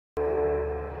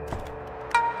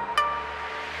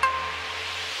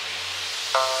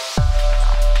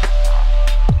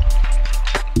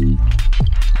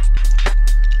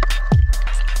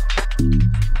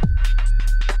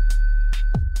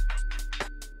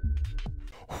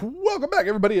Welcome back,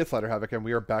 everybody. It's Slider Havoc, and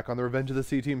we are back on the Revenge of the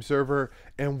Sea Team server,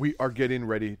 and we are getting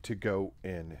ready to go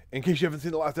in. In case you haven't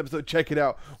seen the last episode, check it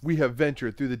out. We have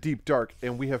ventured through the deep dark,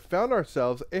 and we have found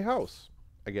ourselves a house.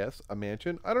 I guess, a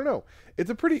mansion? I don't know. It's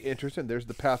a pretty interesting, there's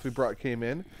the path we came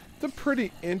in. It's a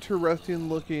pretty interesting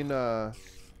looking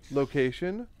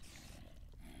location.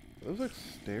 Those like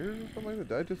stairs or something like that?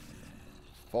 Did I just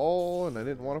fall and I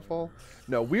didn't want to fall?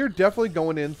 No, we're definitely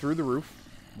going in through the roof.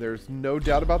 There's no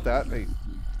doubt about that. Hey.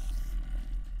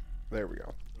 There we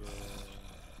go.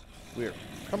 Weird.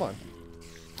 Come on.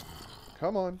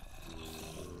 Come on.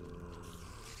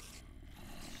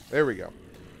 There we go.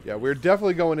 Yeah, we're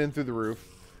definitely going in through the roof.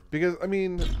 Because, I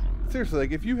mean, seriously,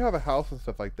 like, if you have a house and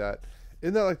stuff like that,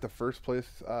 isn't that, like, the first place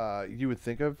you would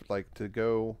think of, like, to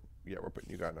go... Yeah, we're putting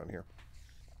you guys down here.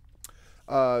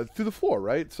 Through the floor,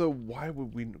 right? So why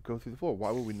would we go through the floor?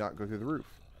 Why would we not go through the roof?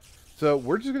 So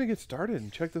we're just going to get started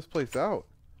and check this place out.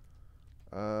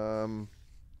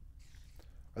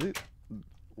 I think,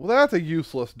 well, that's a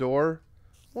useless door.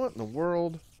 What in the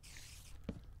world?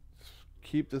 Just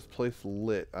keep this place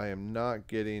lit. I am not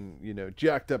getting, you know,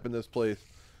 jacked up in this place.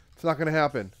 It's not going to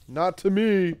happen. Not to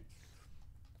me.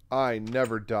 I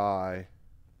never die.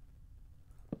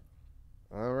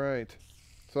 All right.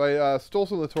 So I stole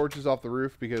some of the torches off the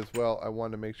roof because, well, I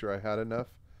wanted to make sure I had enough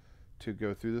to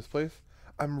go through this place.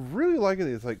 I'm really liking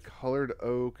these, like, colored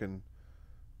oak and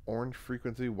orange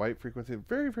frequency, white frequency.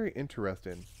 Very, very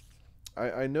interesting.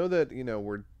 I know that, you know,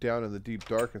 we're down in the deep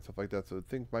dark and stuff like that, so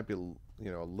things might be, you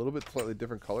know, a little bit slightly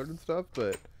different colored and stuff,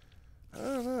 but I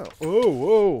don't know. Oh,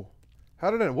 whoa.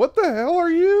 How did I... What the hell are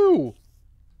you?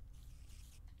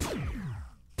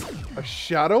 A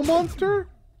shadow monster?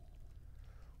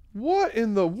 What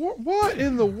in the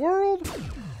world?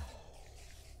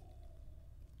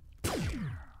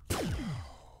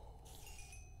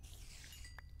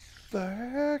 The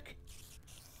heck?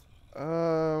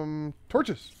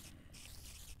 Torches.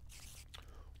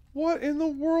 What in the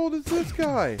world is this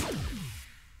guy?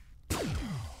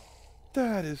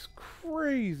 That is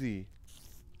crazy.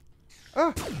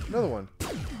 Ah, another one.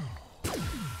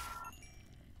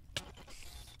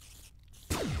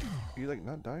 Are you like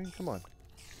not dying? Come on.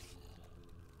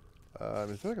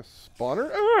 Is that like a spawner?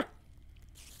 Ah!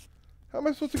 How am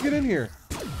I supposed to get in here?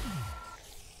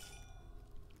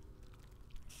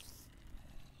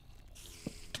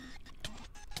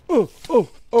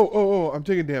 Oh, I'm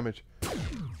taking damage.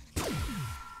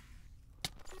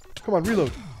 Come on,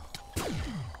 reload.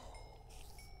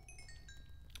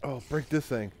 Oh, break this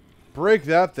thing. Break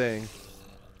that thing.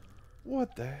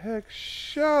 What the heck?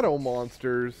 Shadow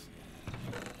monsters.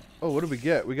 Oh, what did we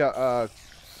get? We got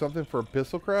something for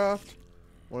Abyssal Craft.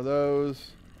 One of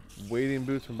those. Wading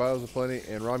boots from Bottles of Plenty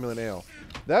and Romulan Ale.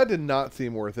 That did not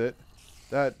seem worth it.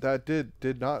 That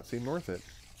did not seem worth it.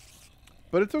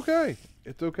 But it's okay.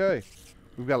 It's okay.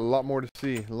 We've got a lot more to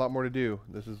see, a lot more to do.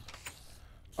 This is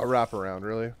a wraparound,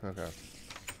 really?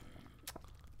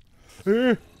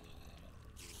 Okay.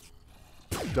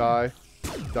 Die.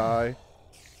 Die.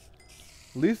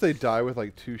 At least they die with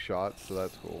like 2 shots, so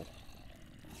that's cool.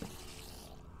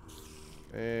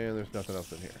 And there's nothing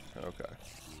else in here. Okay.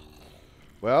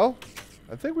 Well,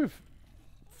 I think we've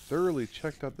thoroughly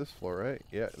checked out this floor, right?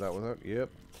 Yeah, that one out. Yep.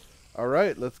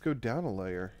 Alright, let's go down a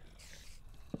layer.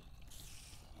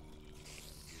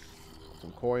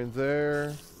 Some coins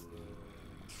there.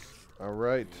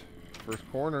 Alright. First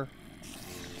corner.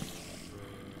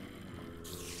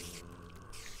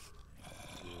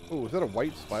 Oh, is that a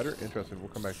white spider? Interesting. We'll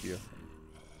come back to you.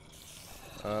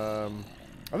 I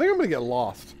think I'm going to get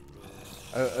lost.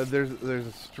 There's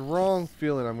a strong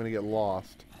feeling I'm going to get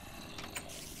lost.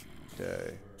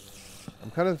 Okay. I'm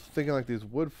kind of thinking like these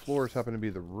wood floors happen to be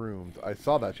the rooms. I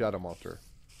saw that shadow monster.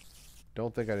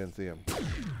 Don't think I didn't see him.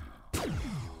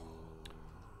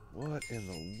 What in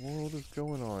the world is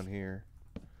going on here?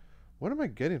 What am I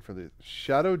getting for this?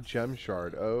 Shadow gem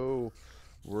shard. Oh,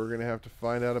 we're going to have to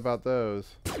find out about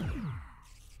those.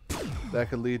 That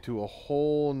could lead to a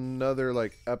whole nother,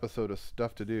 like, episode of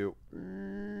stuff to do.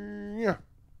 Yeah.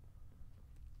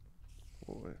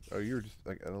 Oh, you're just,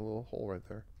 like, in a little hole right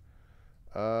there.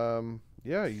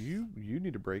 Yeah, you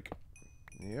need a break.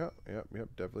 Yep,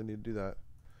 definitely need to do that.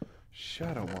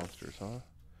 Shadow monsters, huh?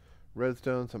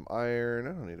 Redstone, some iron.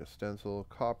 I don't need a stencil.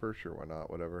 Copper, sure, why not?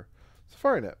 Whatever.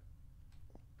 Safari net.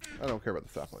 I don't care about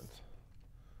the saplings.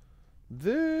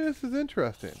 This is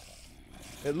interesting.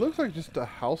 It looks like just a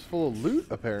house full of loot,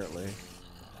 apparently.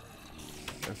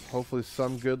 There's hopefully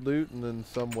some good loot and then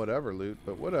some whatever loot,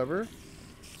 but whatever.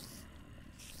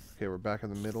 Okay, we're back in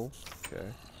the middle. Okay.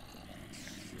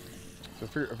 So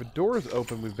if a door is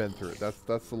open, we've been through it.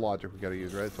 That's the logic we got to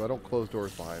use, right? So I don't close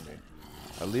doors behind me.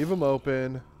 I leave them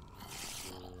open.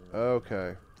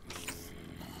 Okay.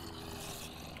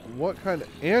 What kind of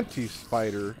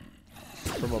anti-spider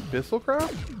from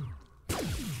Abyssalcraft?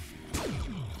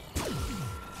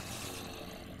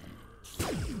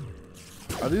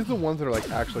 Are these the ones that are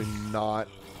like actually not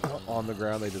on the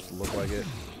ground? They just look like it.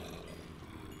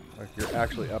 Like you're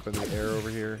actually up in the air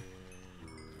over here.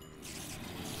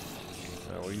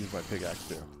 Oh, we'll use my pickaxe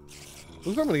too. Looks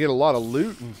like I'm gonna get a lot of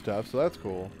loot and stuff, so that's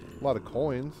cool. A lot of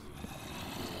coins.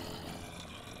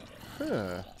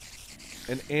 Huh.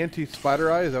 An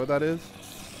anti-spider eye, is that what that is?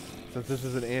 Since this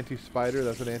is an anti-spider,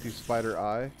 that's an anti-spider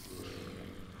eye.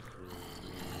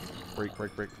 Break,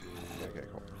 break, break. Okay,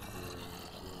 cool.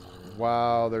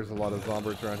 Wow, there's a lot of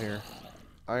zombies around here.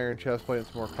 Iron chestplate and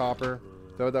some more copper.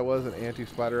 Is that what that was? An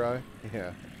anti-spider eye?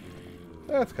 Yeah.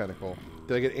 That's kind of cool.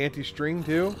 Did I get anti-string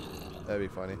too? That'd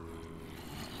be funny.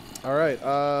 Alright,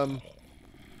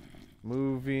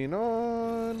 moving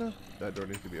on. That door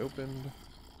needs to be opened.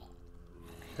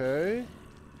 Okay.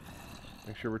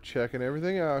 Make sure we're checking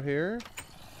everything out here.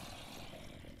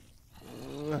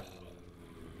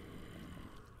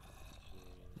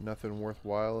 Nothing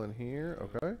worthwhile in here.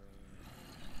 Okay.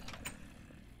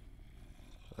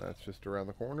 That's just around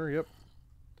the corner. Yep.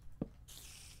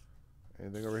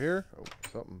 Anything over here? Oh,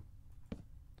 something.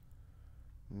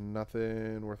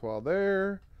 Nothing worthwhile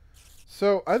there.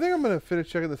 So, I think I'm going to finish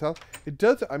checking this house. It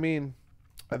does, I mean,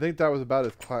 I think that was about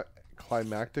as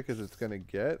climactic as it's going to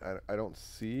get. I don't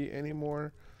see any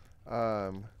more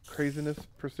craziness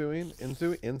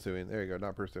ensuing. There you go,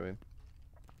 not pursuing.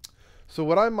 So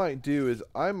what I might do is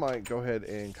I might go ahead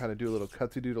and kind of do a little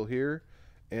cutsy doodle here,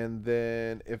 and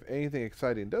then if anything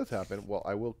exciting does happen, well,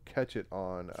 I will catch it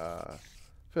on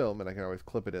film, and I can always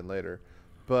clip it in later.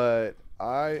 But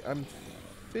I'm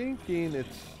thinking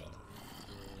it's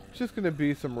just going to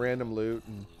be some random loot,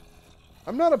 and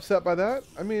I'm not upset by that.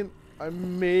 I mean, I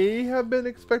may have been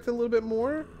expecting a little bit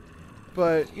more,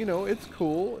 but you know, it's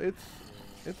cool.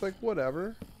 It's like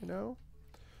whatever, you know.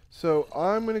 So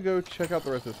I'm gonna go check out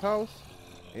the rest of this house,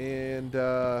 and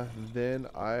then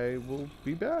I will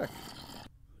be back.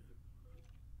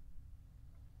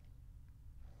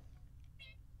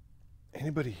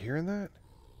 Anybody hearing that?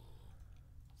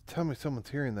 Tell me someone's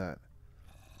hearing that.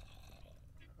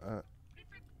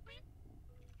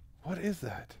 What is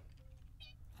that?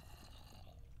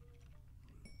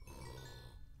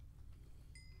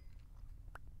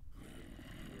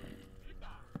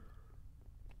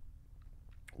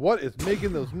 What is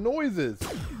making those noises?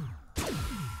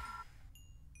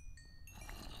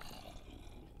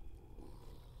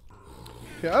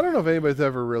 Okay, I don't know if anybody's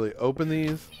ever really opened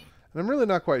these, and I'm really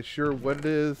not quite sure what it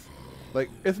is.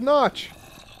 Like, it's Notch!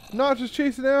 Notch is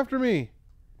chasing after me!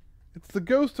 It's the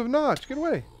ghost of Notch! Get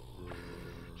away!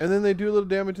 And then they do a little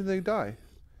damage and they die.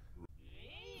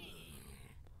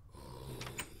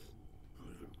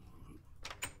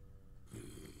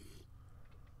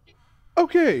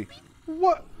 Okay!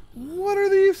 What are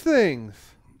these things?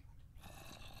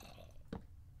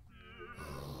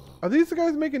 Are these the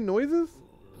guys making noises?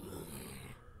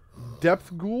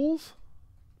 Depth ghouls?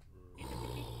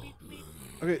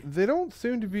 Okay, they don't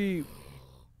seem to be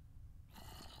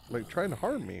like trying to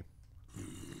harm me.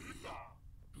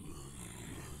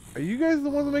 Are you guys the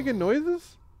ones making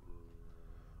noises?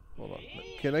 Hold on.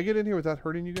 Can I get in here without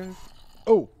hurting you guys?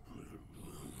 Oh!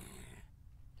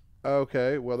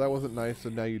 Okay, well that wasn't nice, so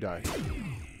now you die.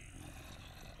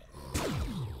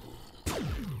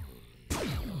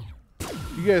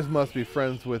 You guys must be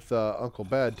friends with Uncle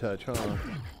Bad Touch, huh?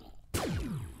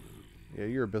 Yeah,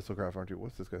 you're Abyssalcraft, aren't you?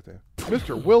 What's this guy's name?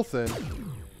 Mr. Wilson!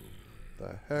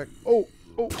 The heck? Oh!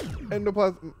 Oh!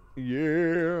 Endoplasm!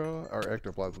 Yeah! Or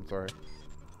ectoplasm, sorry.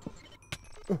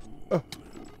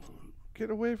 Get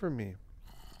away from me.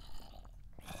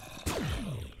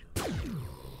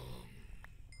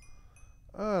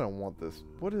 I don't want this.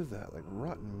 What is that? Like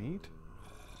rotten meat?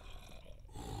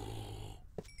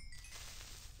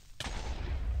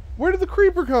 Where did the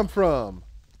creeper come from?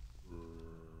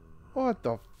 What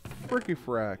the fricky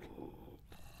frack?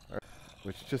 Right.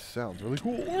 Which just sounds really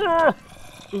cool.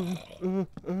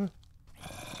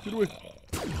 Get away.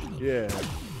 Yeah.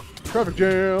 Traffic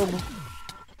jam.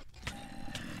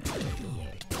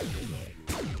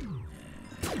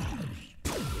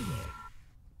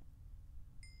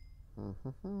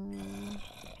 Get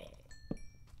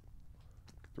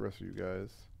the rest of you guys.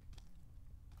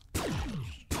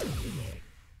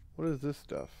 What is this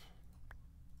stuff?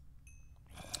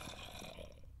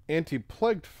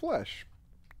 Anti-plagued flesh.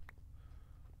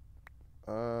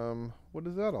 What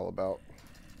is that all about?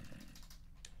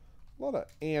 A lot of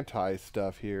anti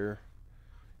stuff here.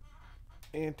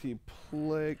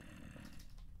 Anti-plague.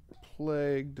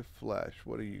 Plagued flesh.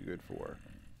 What are you good for?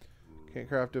 Can't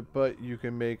craft it, but you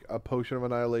can make a potion of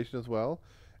annihilation as well.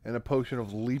 And a potion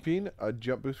of leaping. A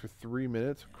jump boost for 3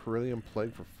 minutes. Corellium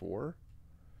plague for 4.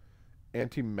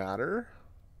 Antimatter.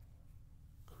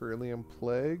 Corellium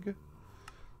plague.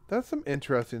 That's some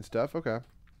interesting stuff. Okay.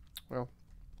 Well,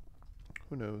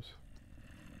 who knows?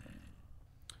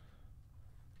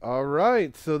 All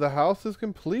right, so the house is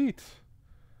complete.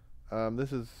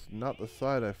 This is not the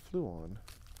side I flew on.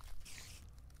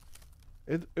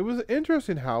 It was an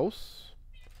interesting house.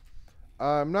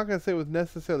 I'm not going to say it was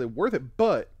necessarily worth it,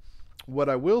 but what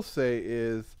I will say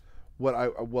is I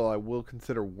will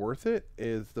consider worth it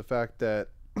is the fact that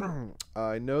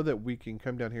I know that we can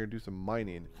come down here and do some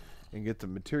mining and get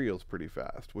some materials pretty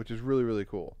fast, which is really, really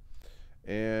cool.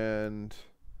 And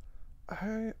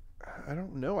I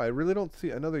don't know. I really don't see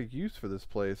another use for this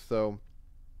place. So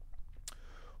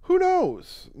who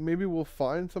knows? Maybe we'll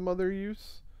find some other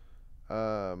use.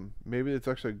 Maybe it's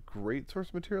actually a great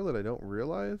source material that I don't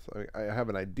realize. I have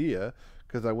an idea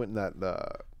because I went in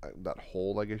that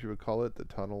hole, I guess you would call it, the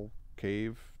tunnel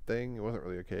cave thing. It wasn't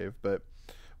really a cave, but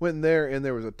went in there and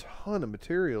there was a ton of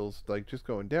materials like just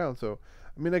going down. So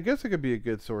I mean, I guess it could be a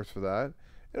good source for that.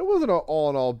 And it wasn't an all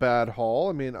in all bad haul.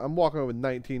 I mean, I'm walking away with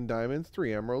 19 diamonds,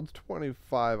 3 emeralds,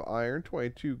 25 iron,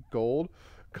 22 gold,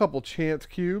 a couple chance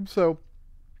cubes. So,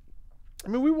 I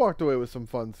mean, we walked away with some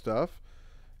fun stuff.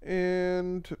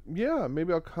 And, yeah,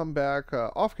 maybe I'll come back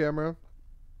off camera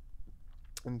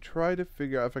and try to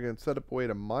figure out if I can set up a way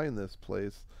to mine this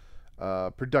place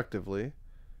productively.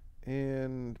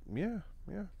 And, yeah,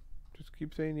 just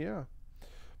keep saying yeah.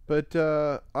 But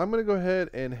I'm going to go ahead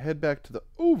and head back to the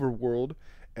overworld.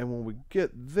 And when we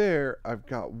get there, I've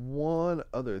got one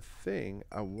other thing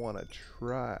I want to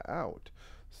try out.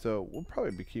 So we'll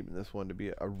probably be keeping this one to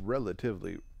be a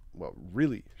relatively, well,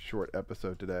 really short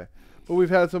episode today. But we've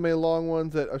had so many long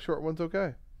ones that a short one's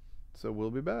okay. So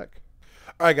we'll be back.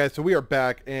 All right, guys. So we are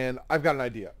back, and I've got an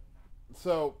idea.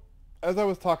 So as I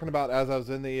was talking about, as I was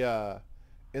in the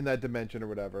in that dimension or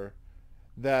whatever,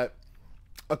 that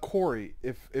a quarry,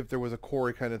 if there was a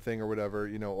quarry kind of thing or whatever,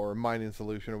 you know, or a mining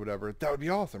solution or whatever, that would be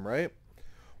awesome, right?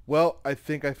 Well, I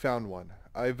think I found one.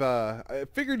 I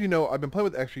figured, you know, I've been playing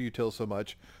with extra utils so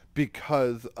much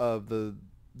because of the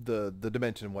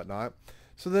dimension and whatnot.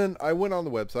 So then I went on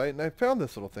the website and I found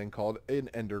this little thing called an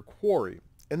ender quarry.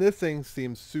 And this thing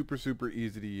seems super, super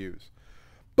easy to use.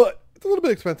 But it's a little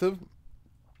bit expensive.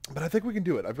 But I think we can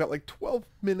do it. I've got like 12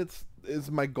 minutes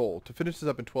is my goal, to finish this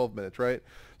up in 12 minutes, right?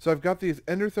 So I've got these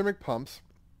endothermic pumps,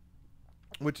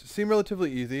 which seem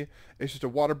relatively easy. It's just a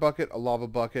water bucket, a lava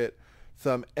bucket,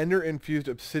 some ender-infused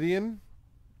obsidian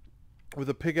with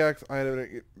a pickaxe. I had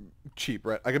it cheap,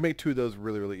 right? I can make 2 of those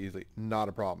really, really easily. Not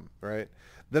a problem, right?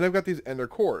 Then I've got these ender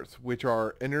cores, which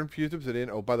are ender-infused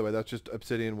obsidian. Oh, by the way, that's just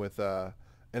obsidian with an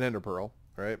ender pearl,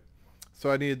 right?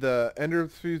 So I need the ender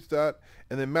infused that,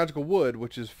 and then magical wood,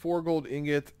 which is 4 gold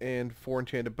ingots and 4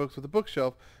 enchanted books with a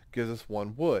bookshelf, gives us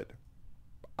 1 wood.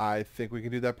 I think we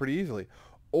can do that pretty easily.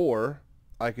 Or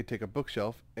I could take a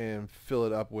bookshelf and fill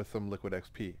it up with some liquid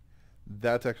XP.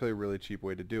 That's actually a really cheap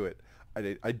way to do it.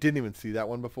 I didn't even see that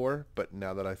one before, but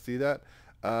now that I see that,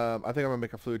 I think I'm going to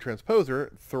make a fluid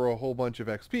transposer, throw a whole bunch of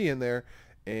XP in there,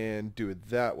 and do it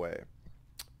that way.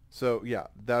 So yeah,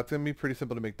 that's going to be pretty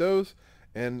simple to make those.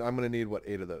 And I'm going to need, what,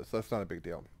 8 of those. So that's not a big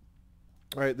deal.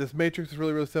 All right, this matrix is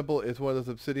really, really simple. It's one of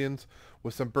those obsidians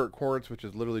with some burnt quartz, which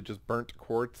is literally just burnt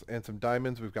quartz, and some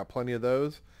diamonds. We've got plenty of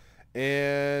those.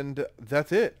 And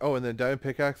that's it. Oh, and then diamond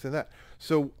pickaxe and that.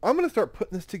 So I'm going to start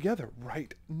putting this together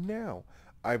right now.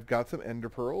 I've got some ender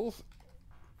pearls.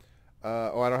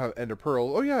 Oh, I don't have ender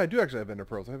pearls. Oh, yeah, I do actually have ender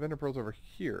pearls. I have ender pearls over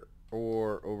here.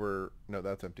 Or over... No,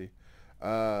 that's empty.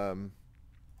 Oh,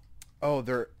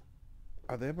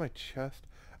 are they in my chest?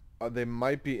 They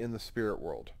might be in the spirit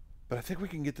world. But I think we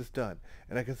can get this done.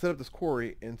 And I can set up this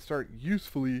quarry and start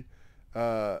usefully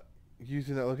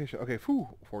using that location. Okay,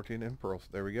 14 in pearls.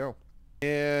 There we go.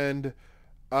 And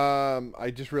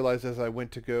I just realized as I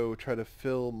went to go try to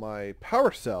fill my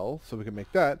power cell so we can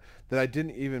make that I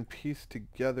didn't even piece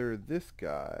together this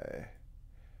guy.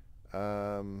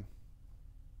 I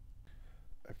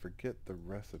forget the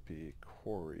recipe.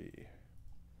 Quarry.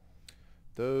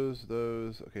 Those,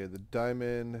 okay, the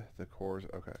diamond, the cores,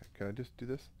 okay, can I just do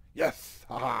this? Yes!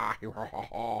 Alright,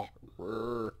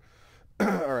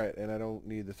 and I don't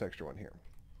need this extra one here.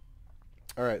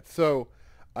 Alright, so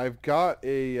I've got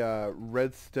a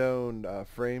redstone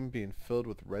frame being filled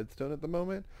with redstone at the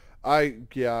moment.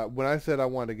 When I said I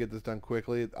wanted to get this done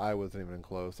quickly, I wasn't even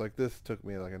close. Like, this took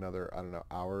me like another, I don't know,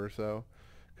 hour or so,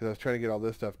 because I was trying to get all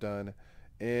this stuff done,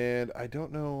 and I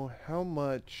don't know how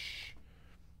much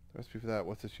Recipe for that.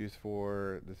 What's this used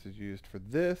for? This is used for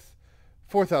this.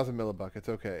 4,000 millibuckets.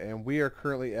 Okay, and we are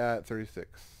currently at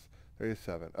 36,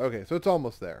 37. Okay, so it's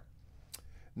almost there.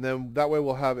 And then that way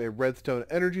we'll have a redstone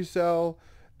energy cell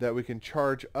that we can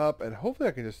charge up, and hopefully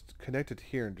I can just connect it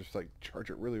here and just like charge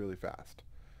it really, really fast.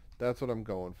 That's what I'm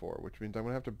going for, which means I'm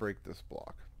going to have to break this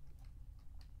block.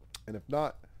 And if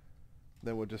not,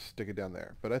 then we'll just stick it down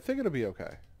there. But I think it'll be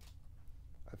okay.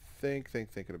 I think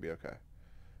it'll be okay.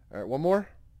 All right, one more.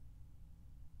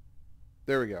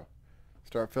 There we go.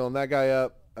 Start filling that guy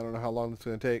up. I don't know how long this is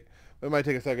going to take, but it might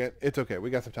take a second. It's okay. We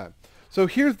got some time. So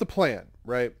here's the plan,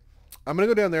 right? I'm going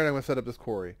to go down there and I'm going to set up this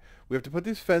quarry. We have to put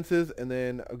these fences and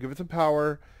then I'll give it some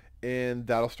power and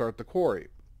that'll start the quarry.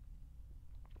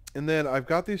 And then I've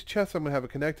got these chests I'm going to have it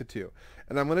connected to.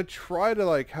 And I'm going to try to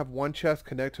like have one chest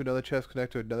connect to another chest,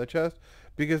 connect to another chest,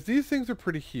 because these things are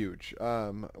pretty huge.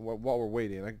 While we're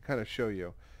waiting, I can kind of show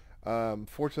you.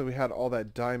 Fortunately, we had all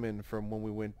that diamond from when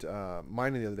we went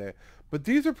mining the other day. But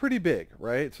these are pretty big,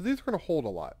 right? So these are going to hold a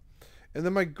lot. And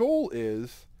then my goal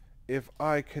is if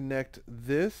I connect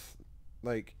this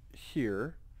like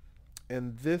here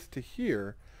and this to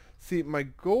here. See, my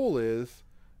goal is,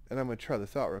 and I'm going to try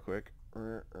this out real quick.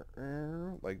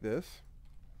 Like this,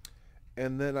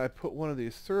 and then I put one of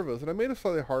these servos, and I made a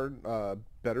slightly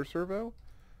better servo,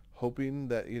 hoping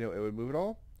that it would move it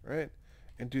all right,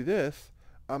 and do this.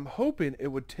 I'm hoping it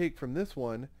would take from this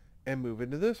one and move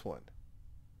into this one.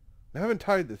 I haven't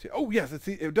tied this yet. Oh yes,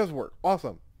 it does work.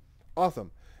 Awesome.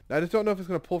 Now I just don't know if it's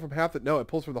going to pull from half that. No, it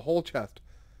pulls from the whole chest.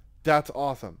 That's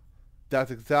awesome. That's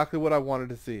exactly what I wanted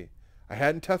to see. I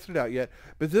hadn't tested it out yet,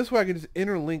 but this way I can just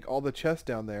interlink all the chests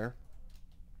down there.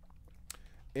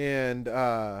 And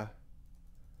I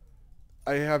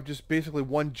have just basically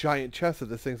one giant chest that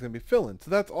this thing's going to be filling. So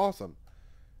that's awesome.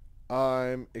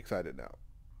 I'm excited now.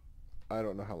 I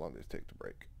don't know how long these take to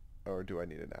break. Or do I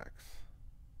need an axe?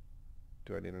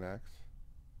 Do I need an axe?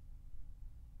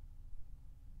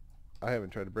 I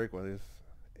haven't tried to break one of these.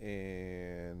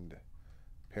 And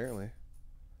apparently,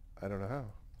 I don't know how.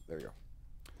 There we go.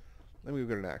 Let me go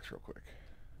get an axe real quick.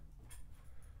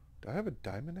 Do I have a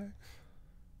diamond axe?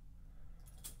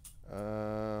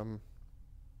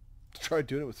 Try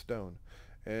doing it with stone.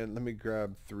 And let me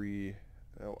grab 3.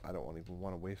 Oh, I don't even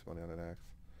want to waste money on an axe.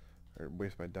 Or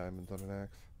waste my diamonds on an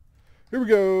axe. Here we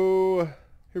go.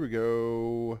 Here we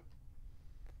go.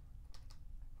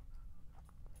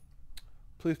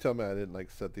 Please tell me I didn't like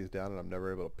set these down and I'm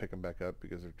never able to pick them back up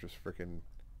because they're just freaking...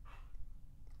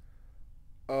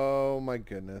 Oh my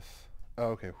goodness. Oh,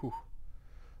 okay. Whew.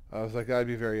 I was like, I'd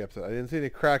be very upset. I didn't see any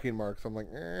cracking marks. I'm like,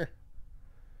 eh.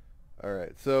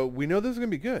 Alright, so we know this is going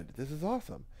to be good. This is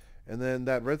awesome. And then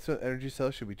that redstone energy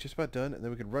cell should be just about done. And then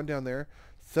we can run down there,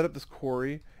 set up this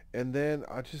quarry, and then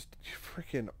just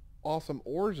freaking awesome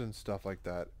ores and stuff like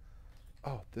that.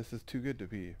 Oh, this is too good to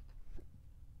be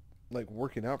like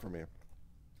working out for me.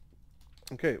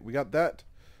 Okay, we got that.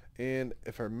 And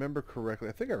if I remember correctly,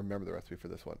 I think I remember the recipe for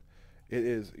this one. It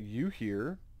is you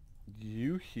here,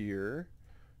 you here,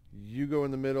 you go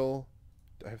in the middle.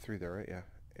 I have 3 there, right? Yeah.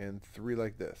 And 3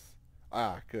 like this.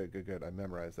 Ah, good. I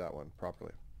memorized that one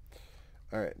properly.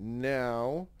 All right,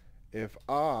 now if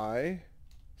I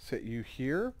set you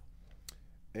here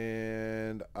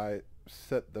and I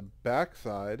set the back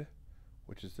side,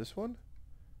 which is this one,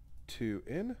 to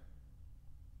in.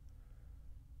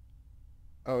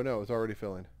 Oh no, it's already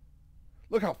filling.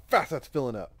 Look how fast that's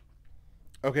filling up.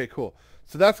 Okay, cool.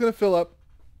 So that's going to fill up.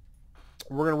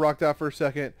 We're going to rock that for a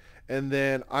second. And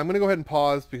then I'm going to go ahead and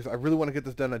pause because I really want to get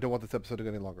this done. I don't want this episode to go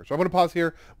any longer. So I'm going to pause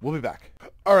here. We'll be back.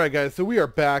 All right, guys. So we are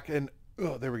back. And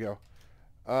oh, there we go.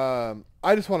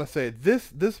 I just want to say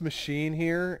this machine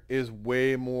here is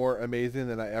way more amazing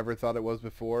than I ever thought it was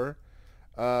before.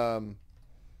 Yeah.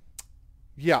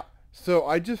 So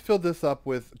I just filled this up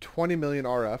with 20 million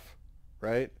RF,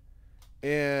 right?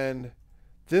 And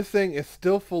this thing is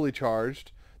still fully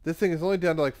charged. This thing is only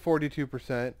down to like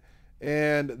 42%.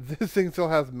 And this thing still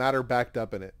has matter backed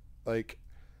up in it. Like,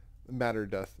 matter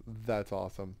dust. That's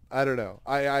awesome. I don't know.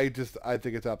 I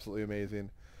think it's absolutely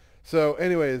amazing. So,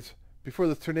 anyways, before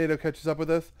this tornado catches up with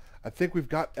us, I think we've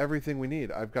got everything we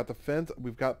need. I've got the fence.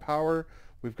 We've got power.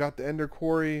 We've got the ender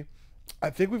quarry. I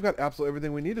think we've got absolutely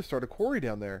everything we need to start a quarry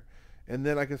down there. And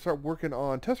then I can start working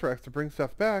on tesseracts to bring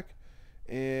stuff back.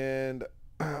 And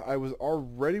I was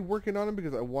already working on them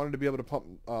because I wanted to be able to pump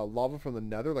lava from the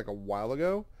nether like a while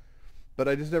ago. But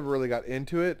I just never really got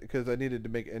into it because I needed to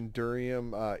make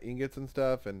endurium ingots and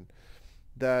stuff. And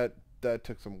that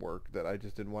took some work that I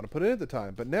just didn't want to put in at the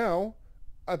time. But now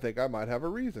I think I might have a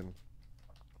reason.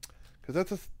 Because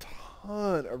that's a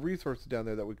ton of resources down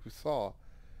there that we saw.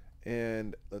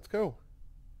 And let's go.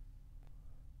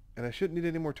 And I shouldn't need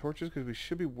any more torches because we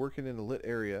should be working in a lit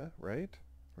area, right?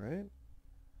 Right?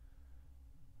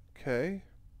 Okay.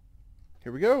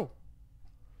 Here we go.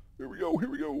 Here we go. Here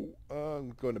we go.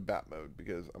 I'm going to bat mode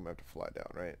because I'm going to have to fly down,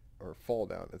 right? Or fall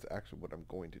down. That's actually what I'm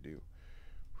going to do.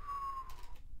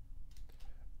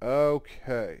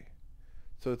 Okay.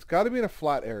 So it's got to be in a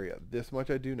flat area. This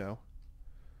much I do know.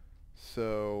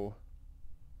 So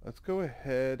let's go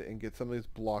ahead and get some of these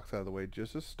blocks out of the way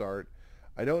just to start.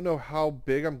 I don't know how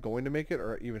big I'm going to make it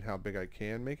or even how big I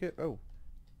can make it. Oh,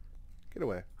 get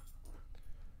away.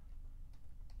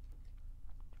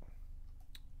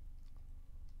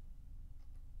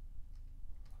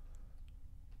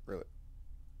 Really.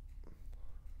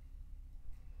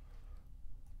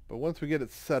 But once we get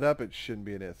it set up, it shouldn't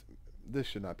be an issue. This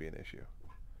should not be an issue.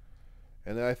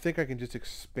 And then I think I can just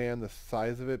expand the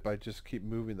size of it by just keep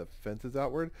moving the fences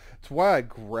outward. It's why I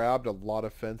grabbed a lot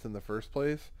of fence in the first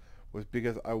place, was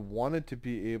because I wanted to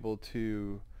be able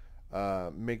to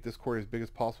make this quarry as big as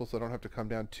possible so I don't have to come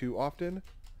down too often.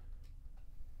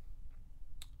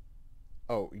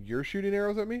 Oh, you're shooting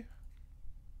arrows at me?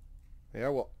 Yeah,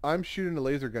 well, I'm shooting a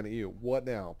laser gun at you. What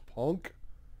now, punk?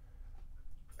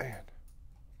 Man.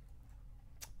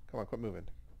 Come on, quit moving.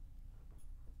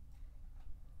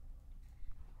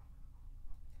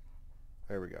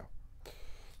 There we go.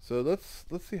 So let's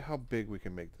see how big we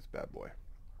can make this bad boy.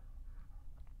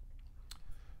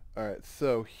 All right,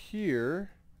 so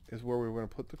here is where we're going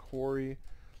to put the quarry.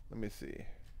 Let me see.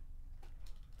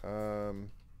 We're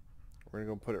going to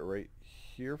go put it right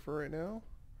here for right now.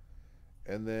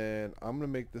 And then I'm going to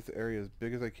make this area as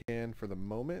big as I can for the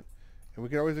moment. And we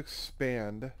can always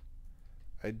expand.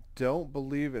 I don't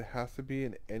believe it has to be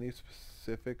in any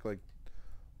specific like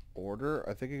order.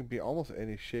 I think it can be almost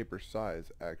any shape or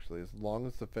size actually, as long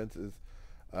as the fence is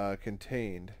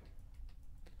contained.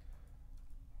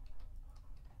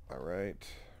 Alright.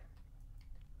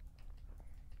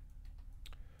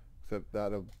 Except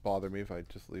that'll bother me if I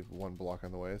just leave one block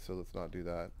on the way, so let's not do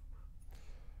that.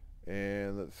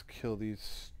 And let's kill these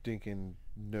stinking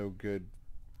no good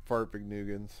fart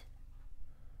McNugans.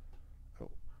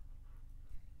 Oh.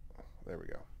 There we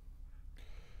go.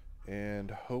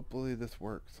 And hopefully this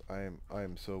works. I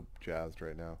am so jazzed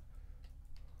right now.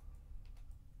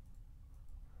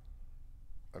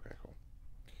 Okay, cool.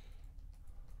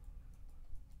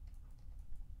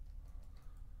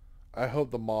 I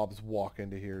hope the mobs walk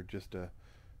into here just to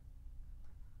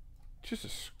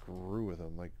screw with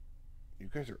them. Like, you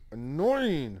guys are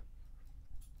annoying.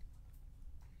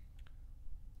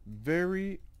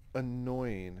 Very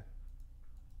annoying.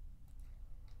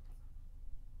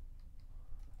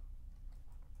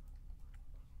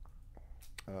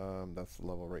 That's the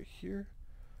level right here.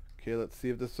 Okay, let's see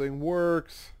if this thing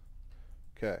works.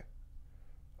 Okay.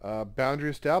 Boundary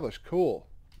established. Cool.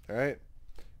 All right.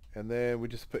 And then we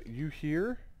just put you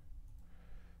here.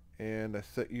 And I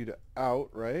set you to out,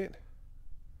 right?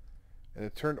 And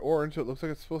it turned orange, so it looks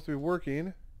like it's supposed to be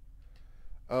working.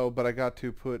 Oh, but I got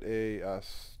to put a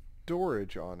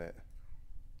storage on it.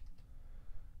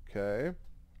 Okay.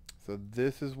 So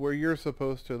this is where you're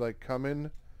supposed to like come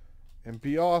in and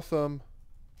be awesome.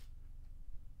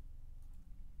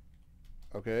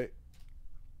 Okay.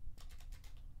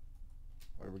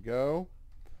 There we go.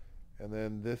 And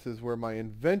then this is where my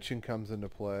invention comes into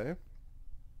play.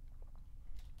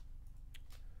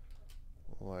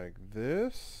 Like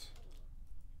this.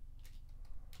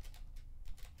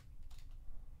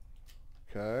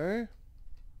 Okay.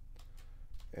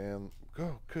 And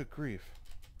go, good grief.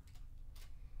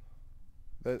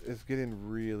 That is getting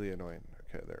really annoying.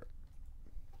 Okay, there.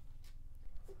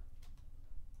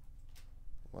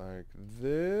 Like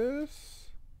this.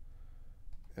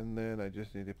 And then I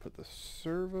just need to put the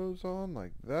servos on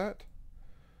like that.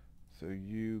 So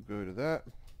you go to that.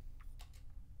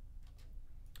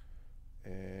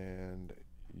 And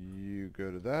you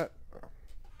go to that.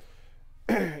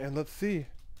 And let's see.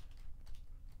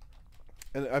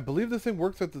 And I believe this thing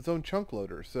works with its own chunk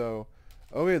loader. So,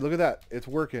 okay, look at that. It's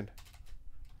working.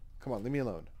 Come on, leave me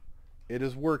alone. It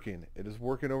is working. It is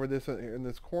working over this in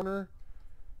this corner.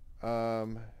 I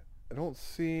don't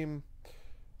seem...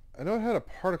 I know it had a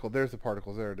particle. There's the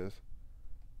particles. There it is.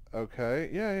 Okay.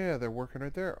 Yeah, they're working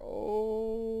right there.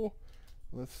 Oh.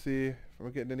 Let's see if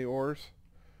I'm getting any ores.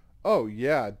 Oh,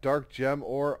 yeah. Dark gem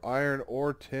ore, iron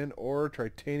ore, tin ore,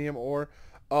 titanium ore.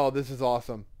 Oh, this is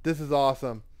awesome. This is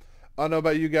awesome. I don't know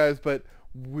about you guys, but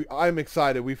I'm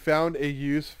excited. We found a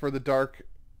use for the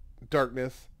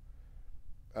darkness.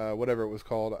 Whatever it was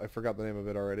called. I forgot the name of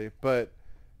it already. But,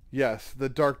 yes, the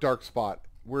dark spot.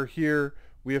 We're here.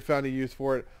 We have found a use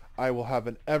for it. I will have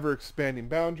an ever-expanding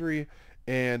boundary.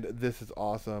 and this is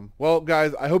awesome. Well,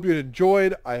 guys, I hope you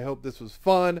enjoyed. I hope this was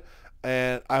fun,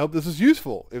 and I hope this is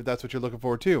useful if that's what you're looking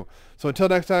forward to. So until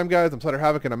next time, guys, I'm Slayer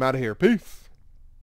Havoc, and I'm out of here. Peace.